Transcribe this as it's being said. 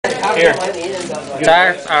Here.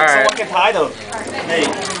 Tire? Alright. Someone can tie them. Hey,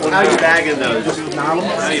 how are you bagging those? How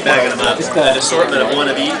are you bagging them up? An assortment of one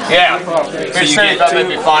of each? Yeah. Fish tank thought they'd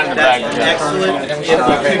be fine in the bag. Excellent. If you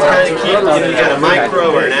kind of keep, if you got a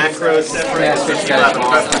micro or an acro separate, if you have a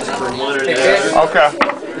preference for one or the other. Okay.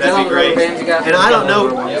 That'd be great. And I don't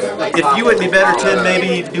know if you would be better, Tim,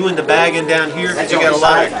 maybe doing the bagging down here because you got a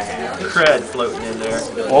lot of crud floating in there.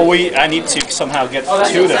 Well, I need to somehow get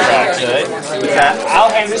to the frags, right? I'll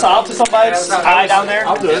hand this off to somebody tie down there.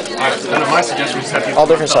 I'll do it. One of my suggestions is have All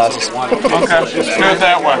different sizes. Okay. Let's do it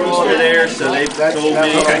that way. Over there, so they told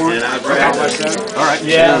me, and I've grabbed it. All right.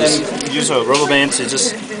 Yeah, and then use a rubber band to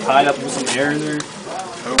just tie it up with some air in there.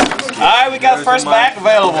 All right, we got first back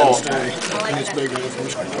available. There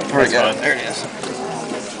we go. There it is.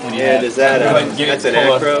 And is that that's an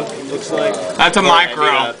acro, looks like? That's a micro.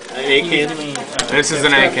 An A-can? This is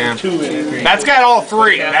an A-can. That's got all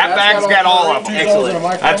three. That bag's got all of them. Excellent.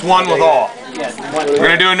 That's one with all. We're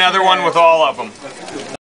going to do another one with all of them.